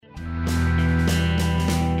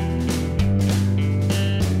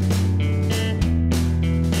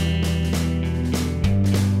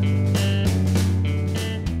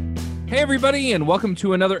everybody, and welcome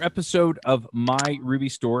to another episode of My Ruby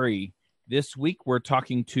Story. This week, we're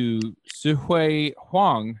talking to Sihui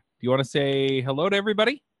Huang. Do you want to say hello to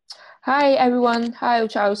everybody? Hi, everyone. Hi,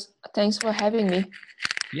 Charles. Thanks for having me.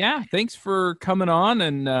 Yeah, thanks for coming on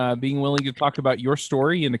and being willing to talk about your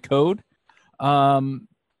story in the code.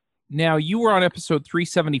 Now, you were on episode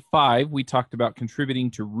 375. We talked about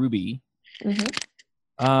contributing to Ruby.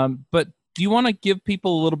 But do you want to give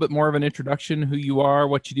people a little bit more of an introduction, who you are,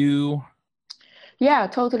 what you do? Yeah,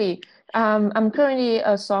 totally. I'm currently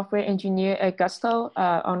a software engineer at Gusto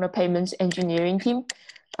on the payments engineering team.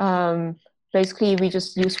 Basically, we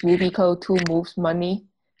just use Ruby code to move money.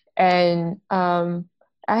 And I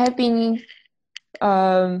have been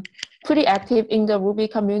pretty active in the Ruby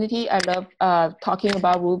community. I love talking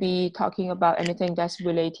about Ruby, talking about anything that's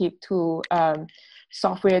related to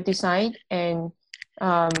software design. And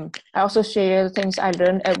I also share things I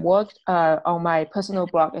learned at work on my personal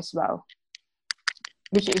blog as well,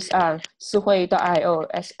 which is sihui.io,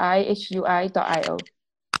 sihui.io.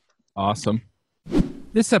 Awesome.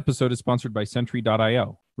 This episode is sponsored by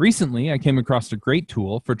Sentry.io. Recently, I came across a great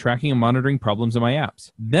tool for tracking and monitoring problems in my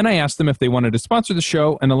apps. Then I asked them if they wanted to sponsor the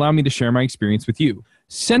show and allow me to share my experience with you.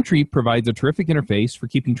 Sentry provides a terrific interface for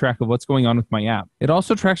keeping track of what's going on with my app. It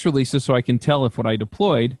also tracks releases so I can tell if what I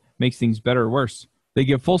deployed makes things better or worse. They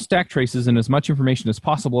give full stack traces and as much information as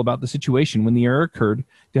possible about the situation when the error occurred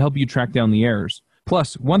to help you track down the errors.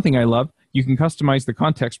 Plus, one thing I love, you can customize the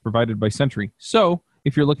context provided by Sentry. So,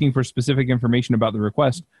 if you're looking for specific information about the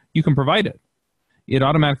request, you can provide it. It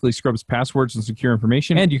automatically scrubs passwords and secure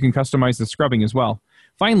information, and you can customize the scrubbing as well.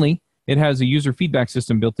 Finally, it has a user feedback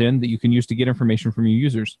system built in that you can use to get information from your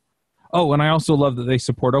users. Oh, and I also love that they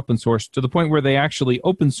support open source to the point where they actually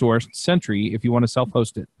open sourced Sentry if you want to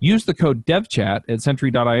self-host it. Use the code DevChat at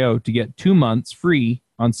Sentry.io to get 2 months free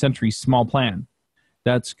on Sentry's small plan.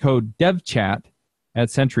 That's code DevChat at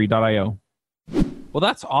Sentry.io. Well,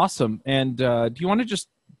 that's awesome. And do you want to just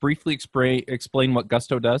briefly explain what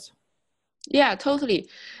Gusto does? Yeah, totally.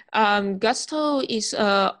 Gusto is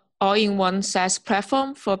a all-in-one SaaS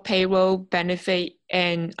platform for payroll, benefit,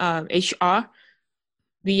 and HR.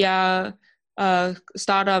 We are a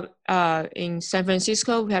startup in San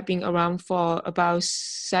Francisco. We have been around for about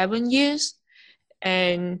 7 years.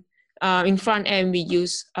 And in front end, we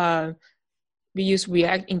use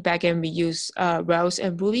React. In back end, we use Rails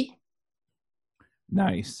and Ruby.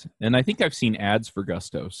 Nice. And I think I've seen ads for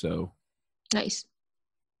Gusto, so nice.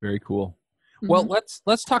 Very cool. Well,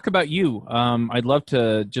 let's talk about you. I'd love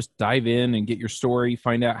to just dive in and get your story,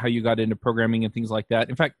 find out how you got into programming and things like that.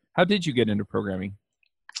 In fact, how did you get into programming?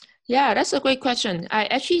 Yeah, that's a great question. I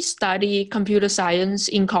actually studied computer science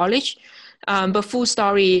in college. But full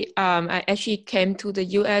story, I actually came to the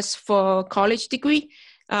US for college degree.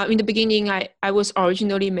 In the beginning, I was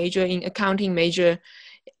originally major in accounting major.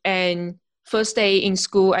 And first day in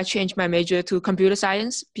school, I changed my major to computer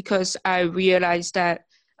science because I realized that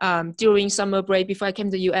during summer break before I came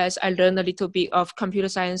to the US, I learned a little bit of computer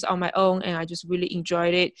science on my own, and I just really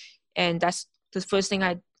enjoyed it. And that's the first thing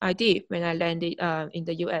I did when I landed in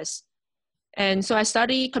the US. And so I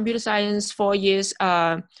studied computer science 4 years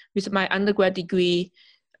with my undergrad degree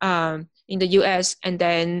in the US, and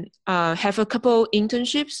then have a couple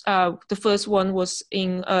internships. The first one was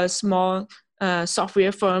in a small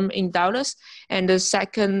software firm in Dallas, and the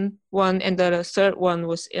second one and the third one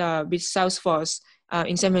was with Salesforce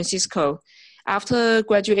in San Francisco. After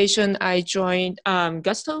graduation, I joined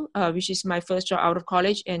Gusto, which is my first job out of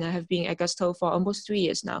college, and I have been at Gusto for almost 3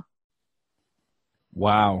 years now.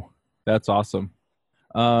 Wow, that's awesome.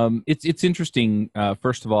 It's interesting.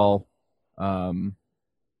 First of all,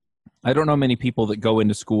 I don't know many people that go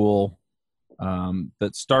into school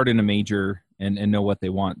that start in a major and know what they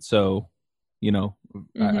want. So, you know,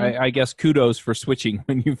 I guess kudos for switching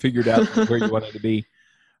when you figured out where you wanted to be.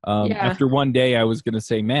 After one day, I was going to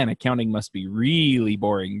say, man, accounting must be really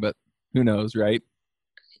boring, but who knows, right?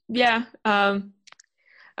 Yeah. I'm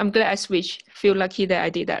glad I switched. Feel lucky that I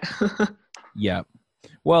did that. Yeah.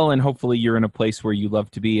 Well, and hopefully you're in a place where you love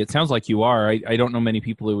to be. It sounds like you are. I don't know many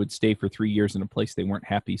people who would stay for 3 years in a place they weren't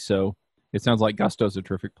happy. So it sounds like Gusto is a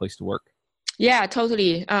terrific place to work. Yeah,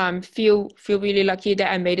 totally. Feel really lucky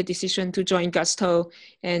that I made a decision to join Gusto,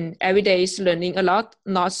 and every day is learning a lot,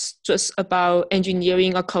 not just about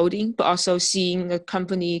engineering or coding, but also seeing a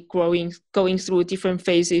company growing, going through different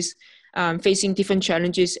phases, facing different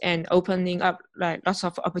challenges, and opening up like lots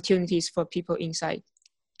of opportunities for people inside.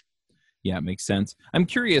 Yeah, it makes sense. I'm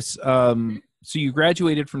curious. So you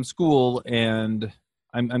graduated from school, and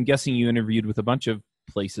I'm guessing you interviewed with a bunch of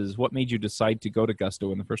places. What made you decide to go to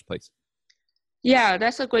Gusto in the first place? Yeah,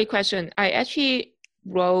 that's a great question. I actually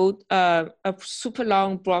wrote a super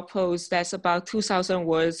long blog post that's about 2,000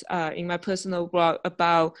 words in my personal blog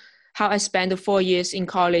about how I spent the 4 years in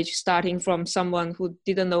college, starting from someone who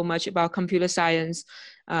didn't know much about computer science,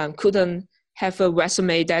 couldn't have a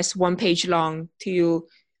resume that's 1 page long, to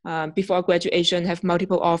before graduation have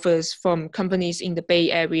multiple offers from companies in the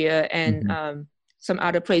Bay Area and some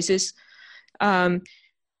other places.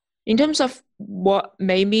 In terms of what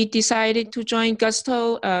made me decided to join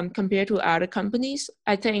Gusto compared to other companies,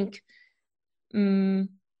 I think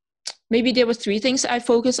maybe there were three things I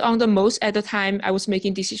focused on the most at the time I was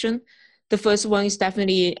making decision. The first one is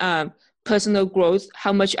definitely personal growth,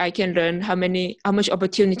 how much I can learn, how much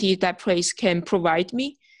opportunity that place can provide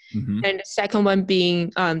me. And the second one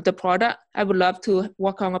being the product. I would love to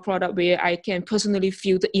work on a product where I can personally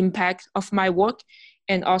feel the impact of my work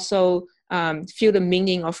and also feel the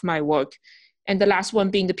meaning of my work. And the last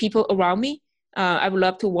one being the people around me. I would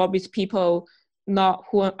love to work with people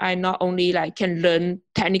who I not only like can learn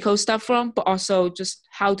technical stuff from, but also just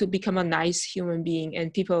how to become a nice human being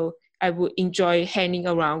and people I would enjoy hanging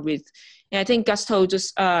around with. And I think Gusto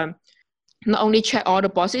just not only check all the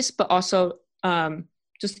boxes, but also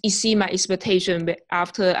just exceed my expectation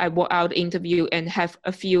after I walk out the interview and have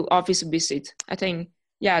a few office visits. I think,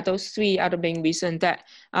 yeah, those three are the main reasons that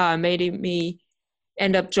made me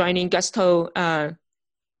end up joining Gusto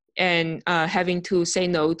and having to say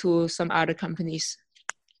no to some other companies.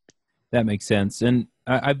 That makes sense. And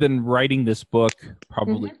I've been writing this book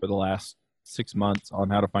probably for the last 6 months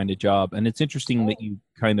on how to find a job. And it's interesting that you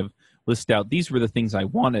kind of list out, these were the things I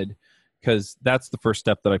wanted, because that's the first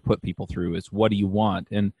step that I put people through is what do you want?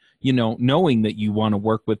 And, you know, knowing that you want to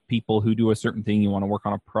work with people who do a certain thing, you want to work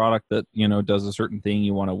on a product that, you know, does a certain thing,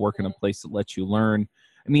 you want to work in a place that lets you learn.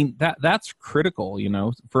 I mean, that's critical, you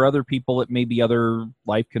know. For other people, it may be other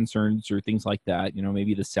life concerns or things like that. You know,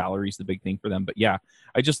 maybe the salary is the big thing for them. But yeah,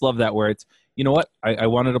 I just love that where it's, you know what, I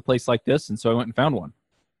wanted a place like this, and so I went and found one.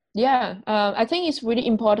 Yeah, I think it's really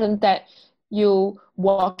important that you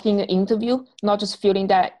walk in an interview, not just feeling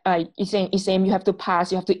that it's saying you have to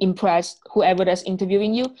pass, you have to impress whoever that's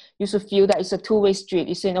interviewing you. You should feel that it's a two-way street.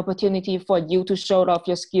 It's an opportunity for you to show off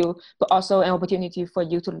your skill, but also an opportunity for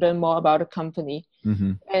you to learn more about the company.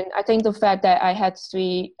 And I think the fact that I had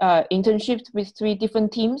three internships with three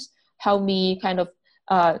different teams helped me kind of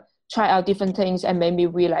try out different things and made me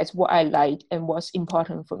realize what I liked and what's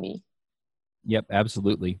important for me. Yep,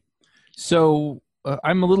 absolutely. So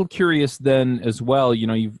I'm a little curious then as well. You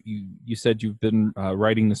know, you said you've been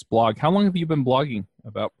writing this blog. How long have you been blogging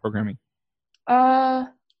about programming? I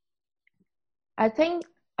think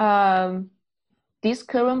this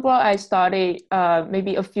current blog I started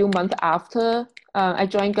maybe a few months after I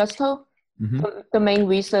joined Gusto. The main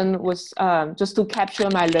reason was just to capture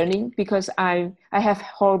my learning, because I have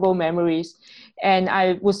horrible memories, and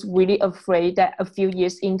I was really afraid that a few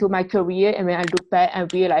years into my career, and when I look back, I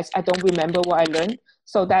realized I don't remember what I learned.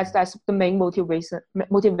 So that's the main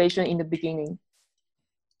motivation in the beginning.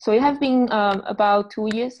 So it has been about 2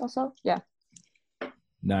 years or so. Yeah.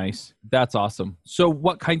 Nice. That's awesome. So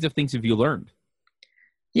what kinds of things have you learned?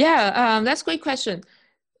 Yeah, that's a great question.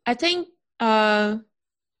 I think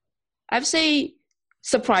I'd say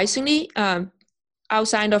surprisingly,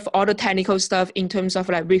 outside of all the technical stuff in terms of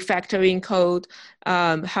like refactoring code,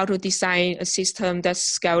 how to design a system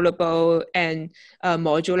that's scalable and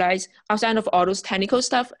modularized, outside of all those technical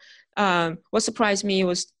stuff, what surprised me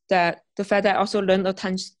was that the fact that I also learned a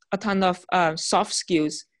ton of soft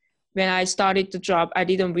skills. When I started the job, I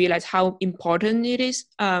didn't realize how important it is,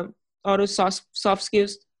 all those soft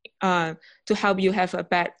skills to help you have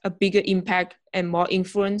a bigger impact and more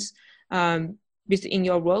influence within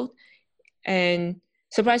your role. And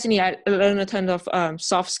surprisingly, I learned a ton of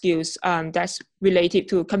soft skills that's related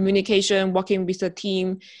to communication, working with the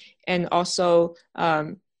team, and also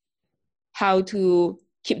how to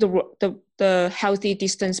keep the healthy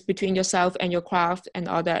distance between yourself and your craft and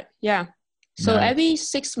all that. Yeah. So every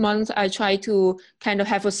 6 months, I try to kind of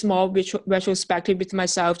have a small retrospective with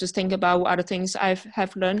myself, just think about what other things I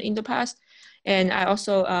have learned in the past. And I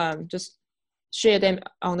also just share them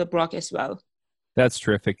on the blog as well. That's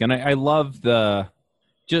terrific. And I love the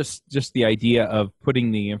just the idea of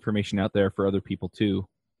putting the information out there for other people too.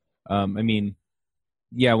 I mean,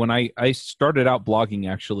 yeah, when I started out blogging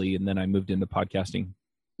actually, and then I moved into podcasting.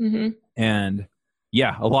 And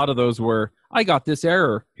yeah, a lot of those were, I got this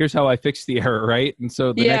error. Here's how I fixed the error, right? And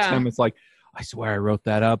so the next time it's like, I swear I wrote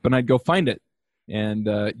that up, and I'd go find it. And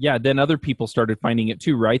then other people started finding it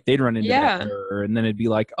too, right? They'd run into that error, and then it'd be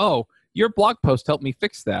like, oh, your blog post helped me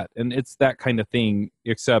fix that. And it's that kind of thing,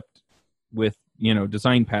 except with, you know,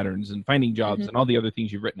 design patterns and finding jobs and all the other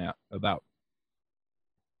things you've written out about.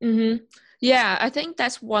 Mm-hmm. Yeah, I think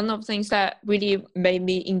that's one of the things that really made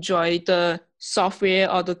me enjoy the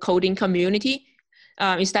software or the coding community.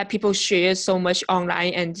 Is that people share so much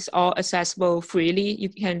online and it's all accessible freely. You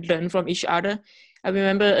can learn from each other. I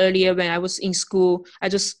remember earlier when I was in school, I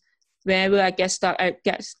just whenever I get stuck,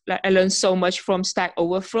 I learned so much from Stack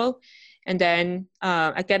Overflow, and then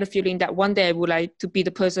I get a feeling that one day I would like to be the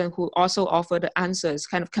person who also offer the answers,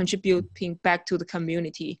 kind of contributing back to the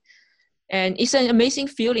community. And it's an amazing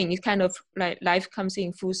feeling. It's kind of like life comes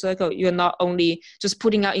in full circle. You're not only just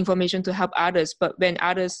putting out information to help others, but when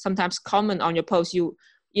others sometimes comment on your post,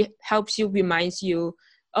 it helps you, reminds you,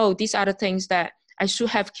 oh, these are the things that I should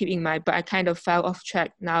have keep in mind, but I kind of fell off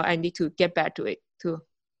track. Now I need to get back to it too.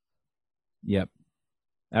 Yep,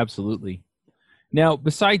 absolutely. Now,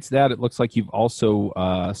 besides that, it looks like you've also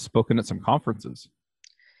spoken at some conferences.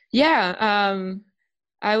 Yeah,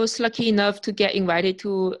 I was lucky enough to get invited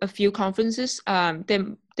to a few conferences.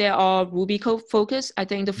 They're all Ruby code focused. I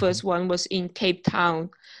think the first one was in Cape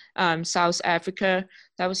Town, South Africa.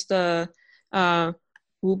 That was the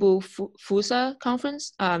Rubu Fusa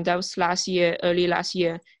conference. That was early last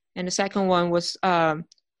year. And the second one was the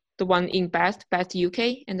one in Bath,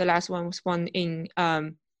 UK. And the last one was one in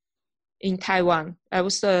Taiwan. That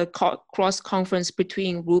was the cross conference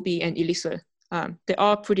between Ruby and Elixir. They're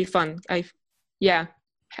all pretty fun.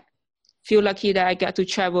 Feel lucky that I get to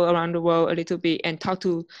travel around the world a little bit and talk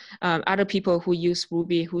to other people who use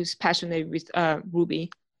Ruby, who's passionate with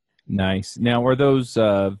Ruby. Nice. Now, are those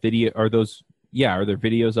are there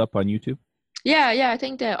videos up on YouTube? Yeah, I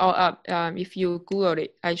think they're all up. If you Google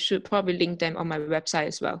it, I should probably link them on my website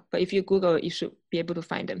as well. But if you Google it, you should be able to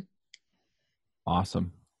find them.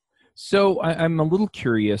 Awesome. So I'm a little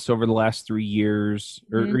curious, over the last 3 years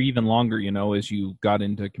or even longer, as you got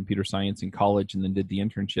into computer science in college and then did the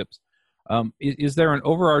internships, is there an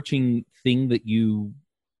overarching thing that you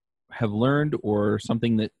have learned, or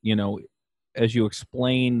something that, as you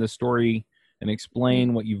explain the story and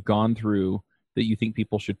explain what you've gone through, that you think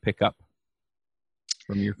people should pick up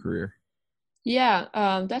from your career? Yeah,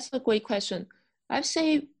 that's a great question. I'd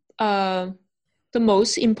say the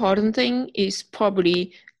most important thing is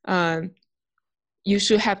probably you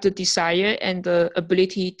should have the desire and the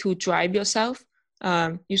ability to drive yourself.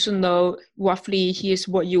 You should know roughly here's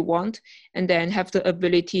what you want, and then have the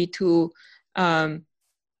ability to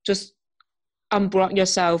just unblock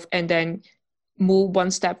yourself and then move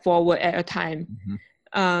one step forward at a time.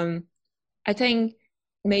 I think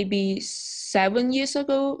maybe 7 years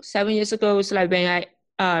ago is like when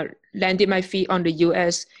I landed my feet on the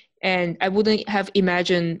US, and I wouldn't have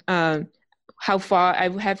imagined how far I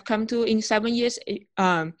would have come to in 7 years.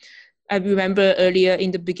 I remember earlier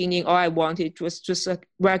in the beginning, all I wanted was just a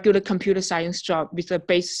regular computer science job with a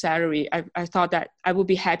base salary. I thought that I would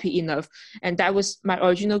be happy enough. And that was my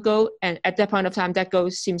original goal. And at that point of time, that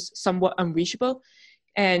goal seems somewhat unreachable.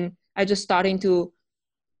 And I just starting to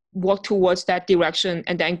work towards that direction,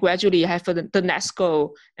 and then gradually have the next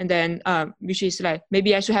goal, and then which is like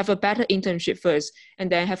maybe I should have a better internship first,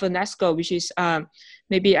 and then have a next goal, which is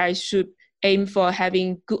maybe I should aim for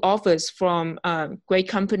having good offers from great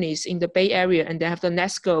companies in the Bay Area, and then have the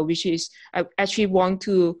next goal, which is I actually want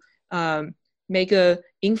to make a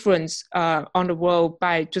influence on the world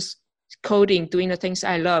by just coding, doing the things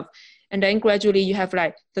I love. And then gradually you have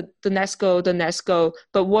like the next goal.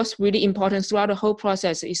 But what's really important throughout the whole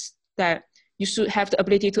process is that you should have the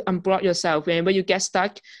ability to unblock yourself. Whenever you get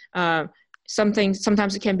stuck, sometimes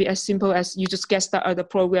it can be as simple as you just get stuck at the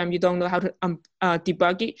program, you don't know how to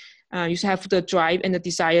debug it. You should have the drive and the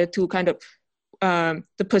desire to kind of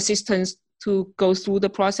the persistence to go through the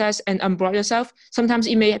process and unblock yourself. Sometimes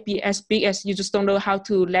it may be as big as you just don't know how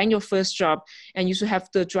to land your first job, and you should have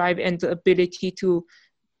the drive and the ability to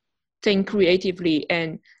think creatively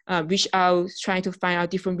and reach out, trying to find out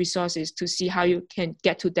different resources to see how you can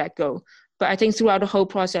get to that goal. But I think throughout the whole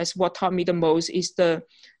process, what taught me the most is the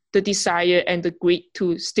desire and the grit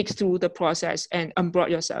to stick through the process and unblock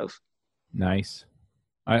yourself. Nice.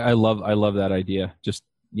 I love that idea. Just,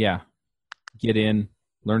 get in,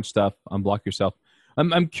 learn stuff, unblock yourself.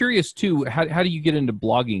 I'm curious too, how do you get into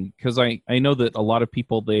blogging? Because I know that a lot of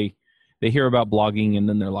people, they hear about blogging and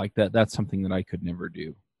then they're like, that's something that I could never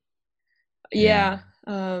do. Yeah.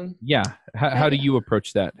 How do you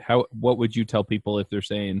approach that? What would you tell people if they're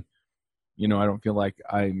saying, I don't feel like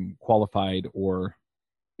I'm qualified, or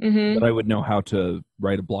that I would know how to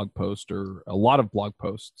write a blog post or a lot of blog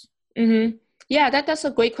posts? Yeah, that's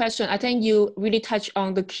a great question. I think you really touch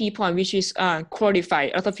on the key point, which is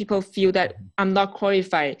qualified. Other people feel that I'm not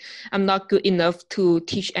qualified. I'm not good enough to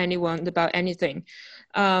teach anyone about anything.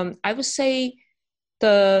 I would say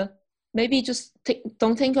the maybe just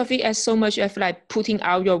don't think of it as so much as like putting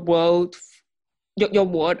out your world, your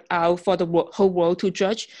word out for the whole world to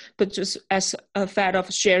judge, but just as a fact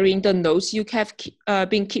of sharing the notes you have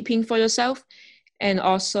been keeping for yourself. And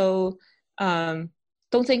also, don't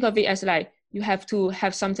think of it as like you have to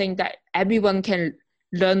have something that everyone can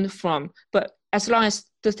learn from. But as long as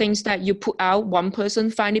the things that you put out, one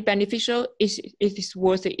person find it beneficial, it is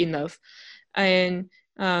worth it enough. And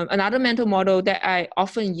another mental model that I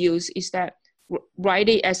often use is that write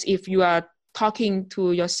it as if you are talking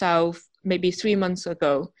to yourself maybe 3 months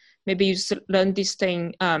ago. Maybe you learned this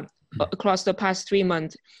thing across the past 3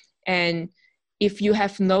 months. And if you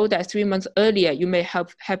have known that 3 months earlier, you may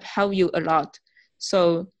have helped you a lot.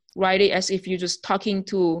 So write it as if you're just talking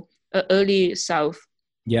to an early self.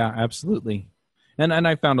 Yeah, absolutely. And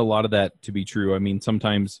I found a lot of that to be true. I mean,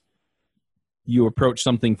 sometimes you approach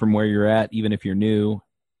something from where you're at, even if you're new,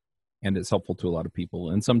 and it's helpful to a lot of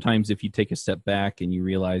people. And sometimes if you take a step back and you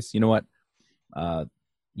realize, you know what,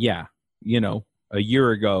 yeah, you know, a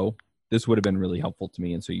year ago, this would have been really helpful to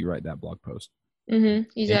me. And so you write that blog post.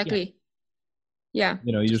 Mm-hmm, exactly. Yeah.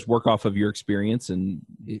 You know, you just work off of your experience and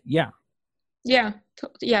yeah. Yeah.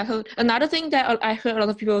 Another thing that I heard a lot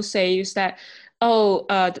of people say is that,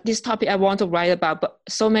 this topic I want to write about, but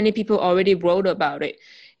so many people already wrote about it.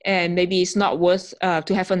 And maybe it's not worth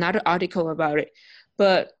to have another article about it.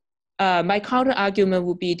 But my counter argument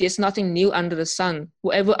would be there's nothing new under the sun.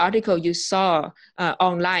 Whatever article you saw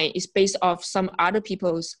online is based off some other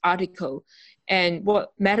people's article. And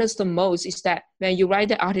what matters the most is that when you write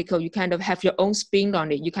the article, you kind of have your own spin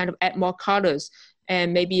on it. You kind of add more colors,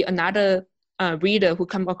 and maybe another reader who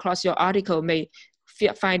come across your article may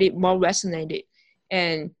find it more resonated.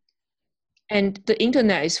 And the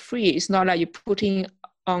internet is free. It's not like you're putting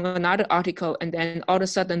on another article and then all of a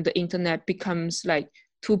sudden the internet becomes like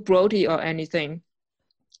too broady or anything.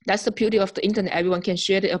 That's the beauty of the internet. Everyone can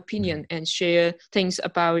share their opinion and share things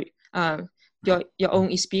about your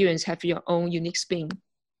own experience, have your own unique spin.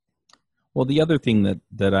 Well, the other thing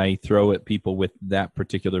that I throw at people with that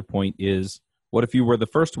particular point is, what if you were the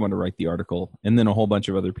first one to write the article and then a whole bunch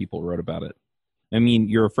of other people wrote about it? I mean,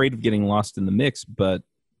 you're afraid of getting lost in the mix, but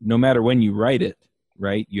no matter when you write it,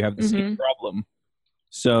 right, you have the same problem.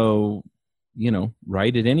 So, you know,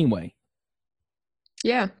 write it anyway.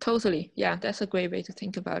 Yeah, totally. Yeah, that's a great way to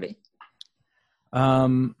think about it.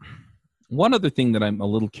 One other thing that I'm a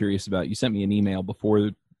little curious about, you sent me an email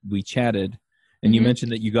before we chatted, and you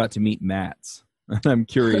mentioned that you got to meet Mats. I'm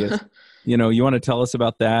curious, you know, you want to tell us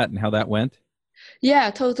about that and how that went? Yeah,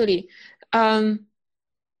 totally.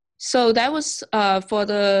 So that was I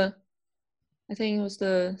think it was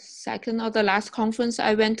the second or the last conference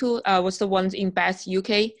I went to, was the one in Bath,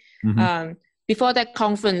 UK. Before that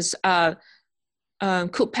conference,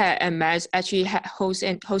 Cookpad and Mats actually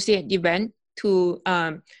hosted an event to,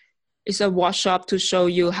 it's a workshop to show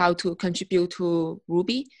you how to contribute to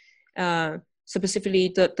Ruby,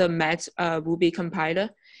 specifically the Mats Ruby compiler.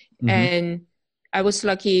 And I was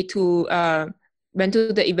lucky to went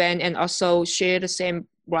to the event and also share the same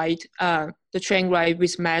ride, the train ride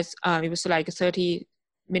with Mats. It was like a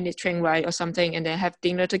 30-minute train ride or something, and then have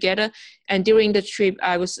dinner together. And during the trip,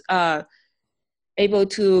 I was able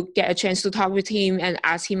to get a chance to talk with him and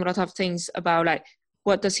ask him a lot of things about like,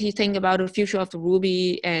 what does he think about the future of the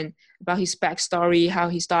Ruby and about his backstory, how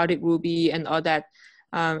he started Ruby and all that.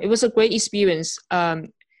 It was a great experience.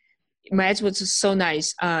 Mats was so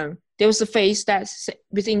nice. There was a phase that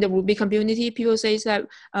within the Ruby community, people say that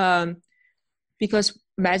because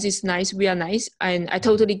Mats is nice, we are nice. And I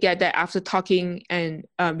totally get that after talking and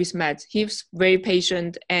with Mats. He was very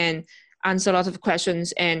patient and answer a lot of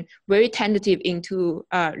questions and very tentative into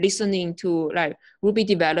listening to like Ruby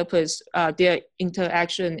developers, their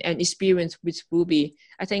interaction and experience with Ruby.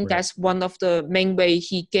 I think that's one of the main way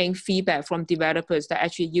he gained feedback from developers that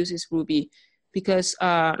actually uses Ruby. Because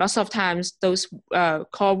lots of times those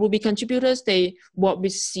core Ruby contributors, they work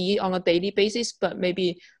with C on a daily basis, but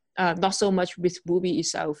maybe not so much with Ruby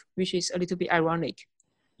itself, which is a little bit ironic.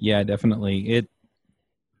 Yeah, definitely.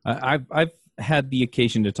 I've had the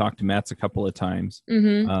occasion to talk to Mats a couple of times.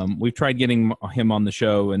 We've tried getting him on the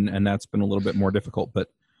show, and that's been a little bit more difficult. But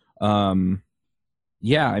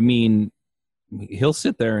yeah, I mean, he'll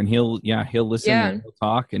sit there and he'll listen and he'll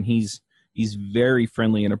talk, and he's very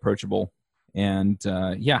friendly and approachable. And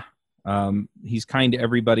he's kind to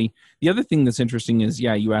everybody. The other thing that's interesting is,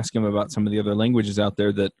 you ask him about some of the other languages out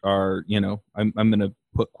there that are, you know, I'm going to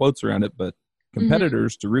put quotes around it, but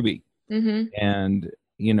competitors to Ruby. And,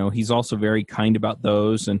 you know, he's also very kind about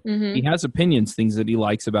those. And he has opinions, things that he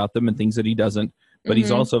likes about them and things that he doesn't. But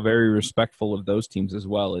he's also very respectful of those teams as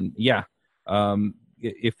well. And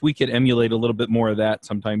if we could emulate a little bit more of that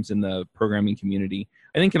sometimes in the programming community.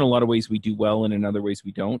 I think in a lot of ways we do well and in other ways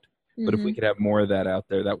we don't. But if we could have more of that out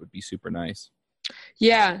there, that would be super nice.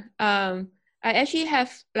 Yeah. I actually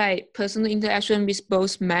have like personal interaction with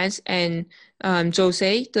both Matt and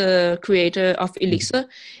Jose, the creator of Elixir,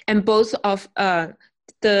 and both of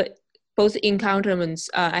both encounterments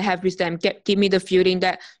I have with them give me the feeling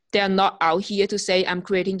that they are not out here to say I'm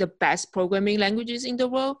creating the best programming languages in the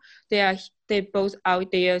world. They're both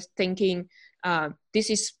out there thinking this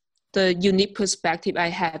is the unique perspective I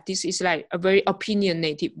have. This is like a very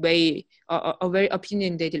opinionated way, or a very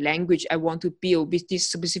opinionated language I want to build with this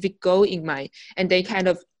specific goal in mind. And they kind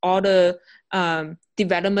of all the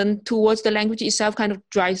development towards the language itself kind of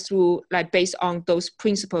drives through like based on those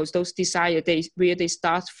principles, those desires where they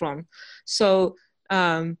start from. So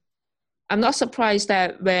I'm not surprised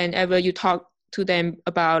that whenever you talk to them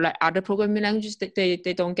about like other programming languages, that they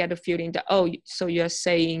don't get a feeling that, oh, so you're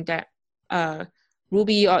saying that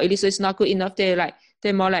Ruby or Elixir is not good enough. They're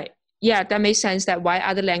more like, yeah, that makes sense that why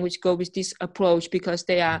other language go with this approach, because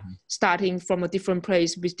they are starting from a different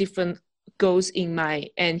place with different goals in mind.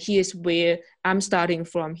 And here's where I'm starting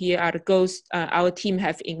from. Here are the goals our team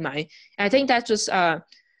have in mind. And I think that just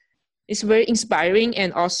it's very inspiring,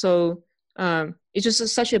 and also it's just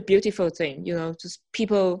such a beautiful thing, you know, just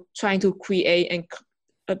people trying to create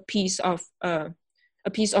a piece of a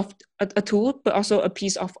tool, but also a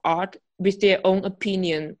piece of art with their own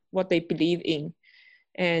opinion, what they believe in.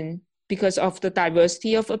 And because of the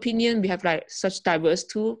diversity of opinion, we have like such diverse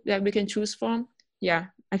tool that we can choose from. Yeah,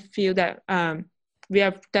 I feel that we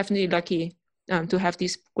are definitely lucky to have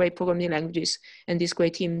these great programming languages and these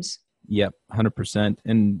great teams. Yep, 100%.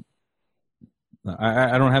 And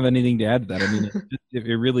I don't have anything to add to that. I mean,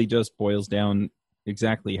 it really just boils down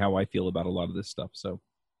exactly how I feel about a lot of this stuff. So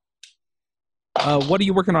what are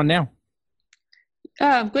you working on now?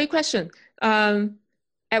 Great question.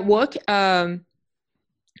 At work, I'm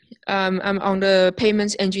on the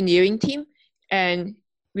payments engineering team, and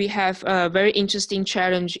we have a very interesting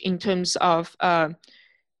challenge in terms of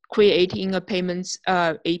creating a payments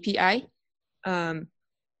API.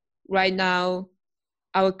 Right now,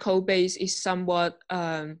 our code base is somewhat,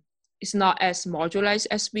 it's not as modularized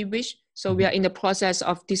as we wish. So we are in the process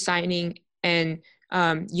of designing and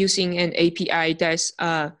using an API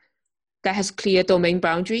that has clear domain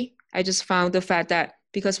boundary. I just found the fact that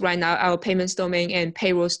because right now our payments domain and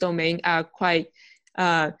payrolls domain are quite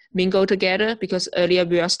mingled together, because earlier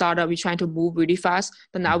we were a startup, we're trying to move really fast,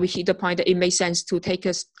 but now we hit the point that it makes sense to take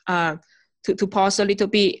us to pause a little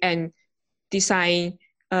bit and design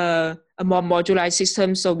a more modularized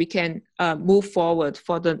system so we can move forward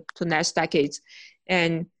for the next decades.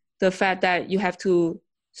 And the fact that you have to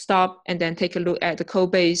stop and then take a look at the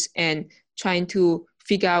code base and trying to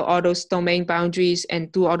figure out all those domain boundaries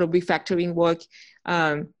and do all the refactoring work,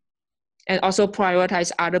 and also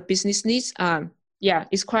prioritize other business needs. Yeah,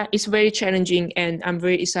 it's very challenging, and I'm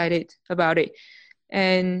very excited about it.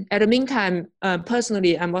 And at the meantime,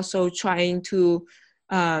 personally, I'm also trying to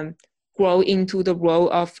grow into the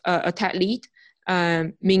role of a tech lead,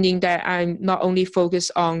 meaning that I'm not only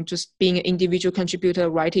focused on just being an individual contributor,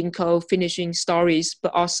 writing code, finishing stories,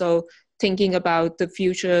 but also thinking about the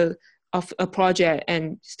future of a project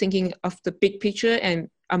and thinking of the big picture. And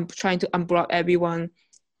I'm trying to onboard everyone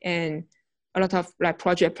and a lot of like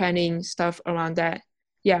project planning stuff around that.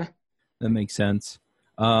 Yeah. That makes sense.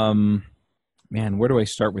 Man, where do I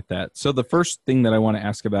start with that? So the first thing that I want to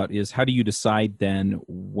ask about is, how do you decide then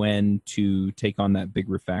when to take on that big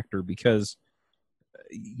refactor? Because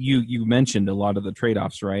you mentioned a lot of the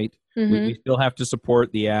trade-offs, right? We still have to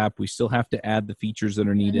support the app. We still have to add the features that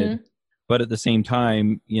are needed. But at the same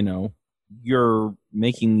time, you know, you're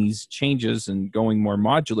making these changes and going more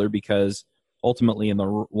modular because ultimately in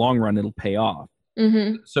the long run, it'll pay off.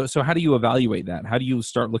 So how do you evaluate that? How do you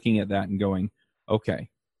start looking at that and going, okay,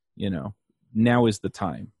 you know, now is the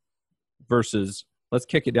time, versus let's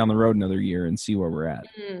kick it down the road another year and see where we're at?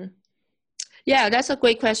 Yeah, that's a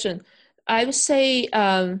great question. I would say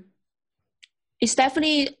it's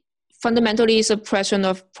definitely fundamentally is a question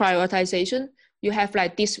of prioritization. You have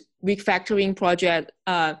like this refactoring project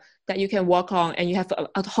that you can work on, and you have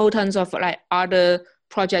a whole tons of like other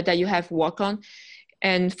project that you have work on.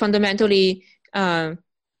 And fundamentally,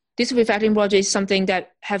 this refactoring project is something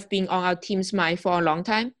that have been on our team's mind for a long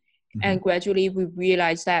time. And gradually we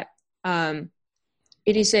realized that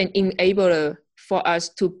it is an enabler for us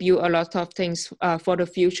to build a lot of things for the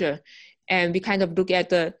future. And we kind of look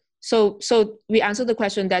at so we answer the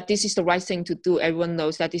question that this is the right thing to do. Everyone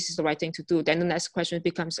knows that this is the right thing to do. Then the next question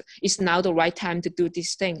becomes, is now the right time to do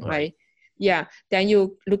this thing, right? yeah, then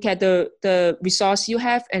you look at the resource you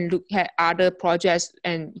have and look at other projects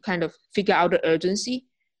and kind of figure out the urgency.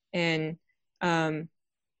 And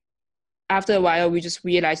after a while, we just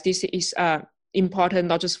realized this is important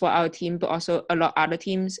not just for our team, but also a lot other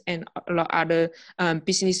teams and a lot other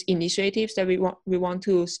business initiatives that we want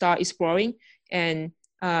to start exploring. And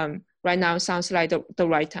right now sounds like the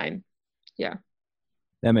right time. Yeah.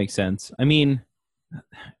 That makes sense. I mean,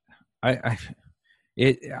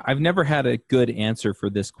 I've never had a good answer for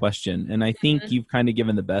this question, and I think you've kind of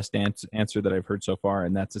given the best answer that I've heard so far,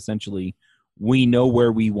 and that's essentially we know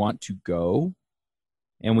where we want to go,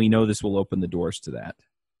 and we know this will open the doors to that.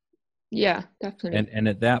 Yeah, definitely. And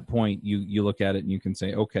at that point, you look at it and you can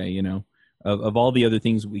say, okay, you know, of all the other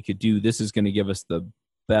things we could do, this is going to give us the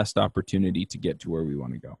best opportunity to get to where we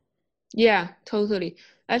want to go. Yeah, totally.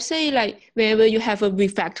 I'd say like whenever you have a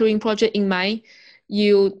refactoring project in mind,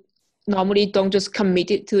 you normally don't just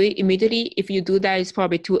commit it to it immediately. If you do that, it's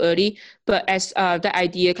probably too early. But as the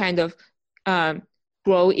idea kind of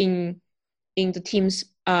grow in the teams,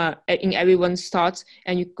 in everyone's thoughts,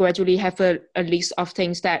 and you gradually have a list of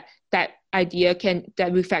things that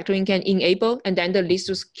refactoring can enable, and then the list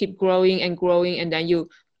just keep growing and growing, and then you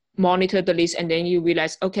monitor the list, and then you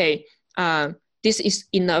realize, okay, this is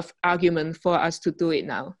enough argument for us to do it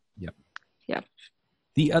now. Yep. Yeah.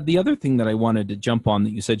 The other thing that I wanted to jump on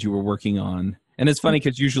that you said you were working on, and it's funny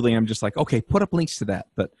because usually I'm just like, okay, put up links to that,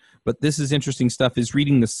 but this is interesting stuff, is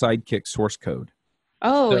reading the Sidekick source code.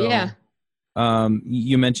 Oh, so, yeah.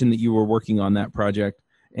 You mentioned that you were working on that project,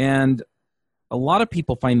 and a lot of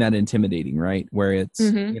people find that intimidating, right? Where it's,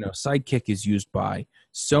 you know, Sidekick is used by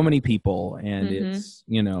so many people, and it's,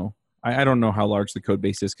 you know, I don't know how large the code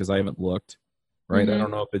base is because I haven't looked, right? I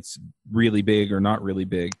don't know if it's really big or not really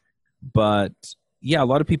big, but yeah, a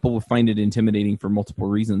lot of people will find it intimidating for multiple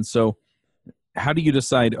reasons. So how do you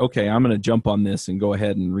decide, okay, I'm going to jump on this and go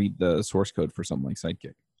ahead and read the source code for something like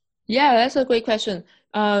Sidekick? Yeah, that's a great question.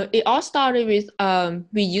 It all started with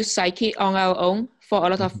we use Sidekick on our own for a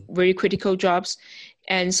lot of very critical jobs.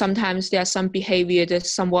 And sometimes there are some behavior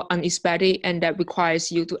that's somewhat unexpected and that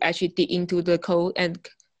requires you to actually dig into the code and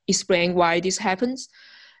explain why this happens.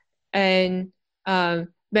 And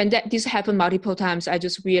when this happened multiple times, I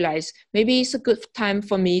just realized maybe it's a good time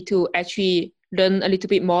for me to actually learn a little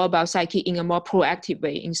bit more about Sidekick in a more proactive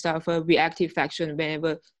way instead of a reactive fashion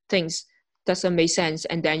whenever things doesn't make sense,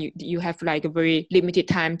 and then you have like a very limited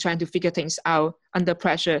time trying to figure things out under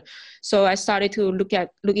pressure. So I started to look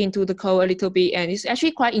into the code a little bit, and it's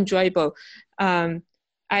actually quite enjoyable. I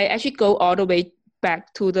actually go all the way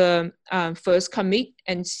back to the first commit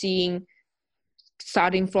and starting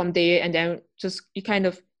from there, and then just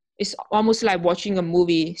it's almost like watching a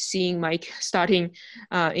movie, seeing Mike starting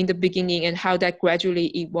in the beginning and how that gradually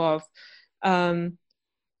evolved.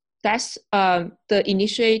 That's the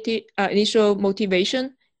initial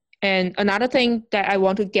motivation. And another thing that I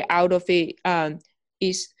want to get out of it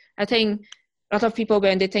is, I think a lot of people,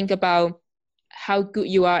 when they think about how good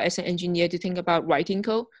you are as an engineer, to think about writing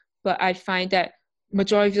code. But I find that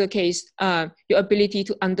majority of the case, your ability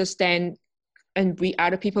to understand and read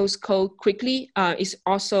other people's code quickly is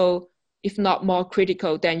also, if not more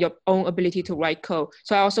critical than your own ability to write code.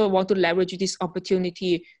 So I also want to leverage this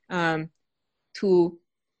opportunity to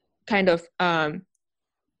kind of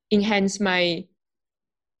enhance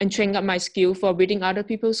and train up my skill for reading other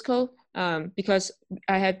people's code, because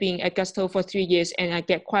I have been at Gusto for 3 years and I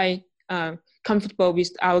get quite comfortable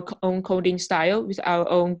with our own coding style, with our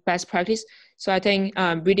own best practice. So I think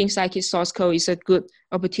reading Sidekick source code is a good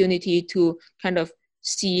opportunity to kind of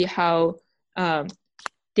see how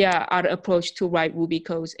there are other approach to write Ruby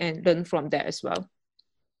codes and learn from that as well.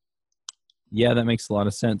 Yeah, that makes a lot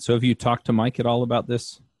of sense. So have you talked to Mike at all about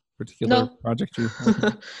this particular project?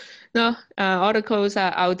 No, all the codes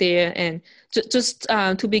are out there, and just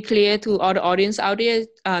to be clear to all the audience out there,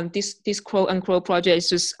 this quote unquote project is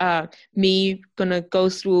just me gonna go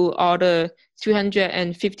through all the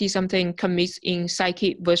 350 something commits in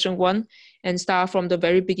Sidekick version 1 and start from the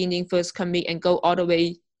very beginning first commit and go all the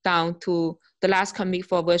way down to the last commit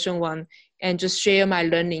for version 1 and just share my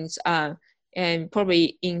learnings and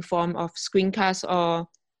probably in form of screencasts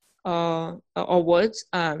or words,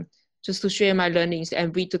 just to share my learnings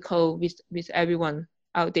and read the code with everyone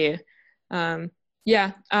out there. I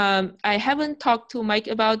haven't talked to Mike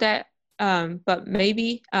about that, but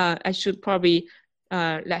maybe I should probably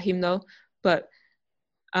let him know. But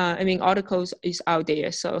I mean, all the code is out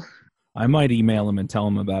there, so I might email him and tell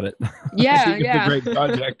him about it. Yeah, It's a great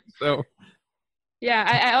project. So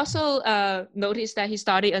yeah, I also noticed that he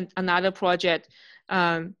started another project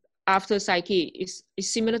after Scikit. It's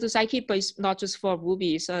similar to Scikit, but it's not just for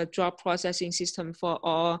Ruby. It's a job processing system for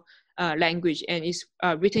all language, and it's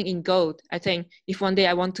written in Go. I think if one day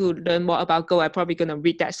I want to learn more about Go, I'm probably going to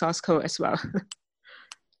read that source code as well.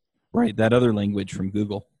 Right, that other language from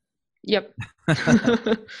Google. Yep.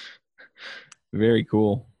 Very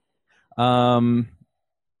cool.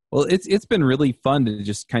 Well, it's been really fun to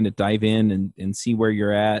just kind of dive in and see where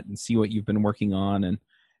you're at and see what you've been working on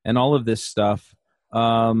and all of this stuff.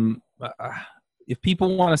 If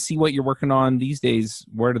people want to see what you're working on these days,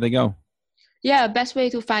 where do they go? Yeah, best way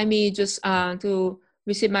to find me just to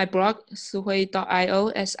visit my blog,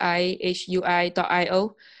 sihui.io,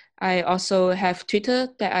 sihui.io. I also have Twitter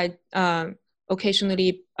that I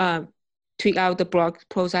occasionally tweak out the blog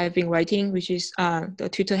posts I've been writing, which is the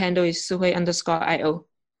Twitter handle is sihui_io.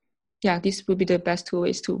 Yeah, this would be the best two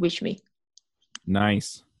ways to reach me.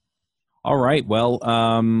 Nice. All right. Well,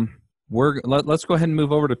 let's go ahead and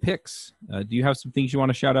move over to picks. Do you have some things you want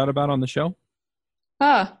to shout out about on the show?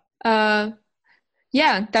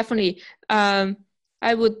 Yeah, definitely. I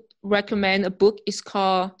would recommend a book. It's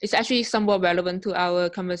actually somewhat relevant to our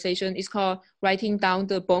conversation. It's called Writing Down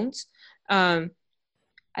the Bones. I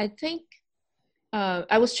think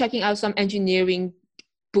I was checking out some engineering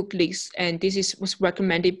book lists, and this was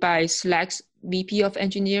recommended by Slack's VP of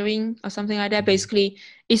engineering or something like that. Basically,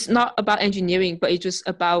 it's not about engineering, but it's just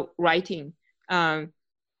about writing.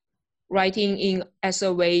 Writing as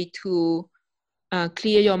a way to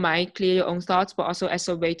clear your mind, clear your own thoughts, but also as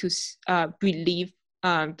a way to relieve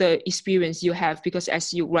the experience you have, because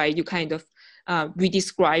as you write, you kind of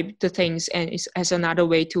re-describe the things, and it's as another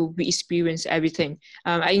way to re-experience everything.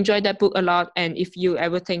 I enjoyed that book a lot, and if you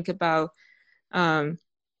ever think about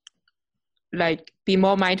like be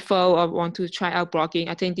more mindful or want to try out blogging,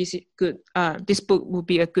 I think this is good. This book would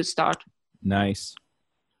be a good start. Nice.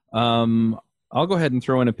 I'll go ahead and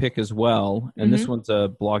throw in a pick as well, and this one's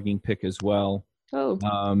a blogging pick as well. Oh.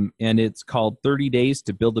 And it's called 30 Days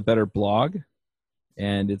to Build a Better Blog,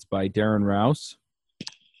 and it's by Darren Rouse.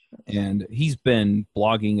 And he's been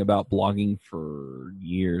blogging about blogging for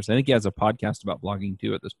years. I think he has a podcast about blogging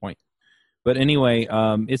too at this point. But anyway,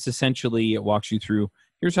 it's essentially, it walks you through,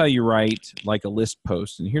 here's how you write like a list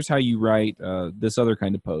post, and here's how you write this other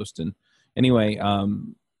kind of post. And anyway,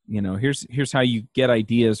 here's how you get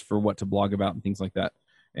ideas for what to blog about and things like that.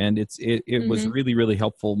 And it was really, really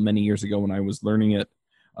helpful many years ago when I was learning it.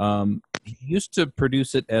 He used to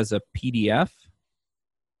produce it as a PDF,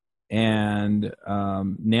 and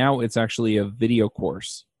now it's actually a video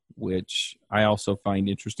course, which I also find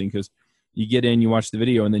interesting because you get in, you watch the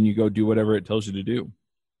video, and then you go do whatever it tells you to do.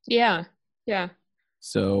 Yeah.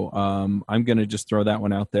 So I'm going to just throw that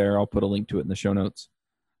one out there. I'll put a link to it in the show notes.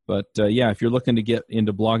 But if you're looking to get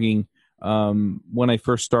into blogging, when I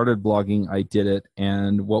first started blogging, I did it.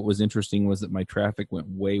 And what was interesting was that my traffic went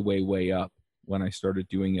way, way, way up when I started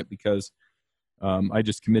doing it, because I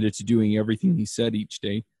just committed to doing everything he said each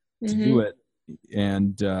day to do it.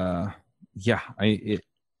 And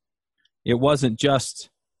it wasn't just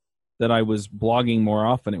that I was blogging more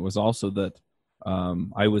often. It was also that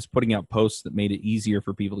I was putting out posts that made it easier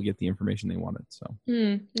for people to get the information they wanted. So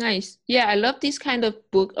nice. Yeah, I love this kind of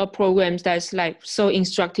book or programs that's like so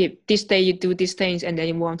instructive. This day you do these things, and then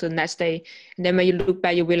you move on to the next day. And then when you look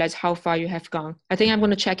back, you realize how far you have gone. I think I'm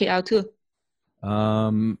going to check it out too.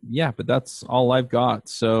 But that's all I've got.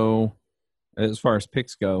 So as far as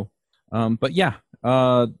picks go, thanks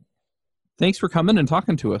for coming and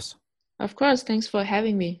talking to us. Of course. Thanks for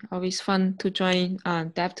having me. Always fun to join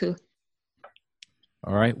Dev.to.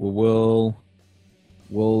 All right. Well,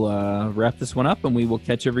 we'll wrap this one up, and we will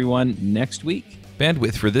catch everyone next week.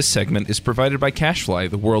 Bandwidth for this segment is provided by CacheFly,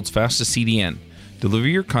 the world's fastest CDN. Deliver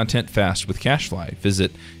your content fast with CacheFly.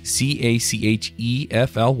 Visit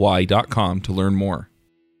CACHEFLY.com to learn more.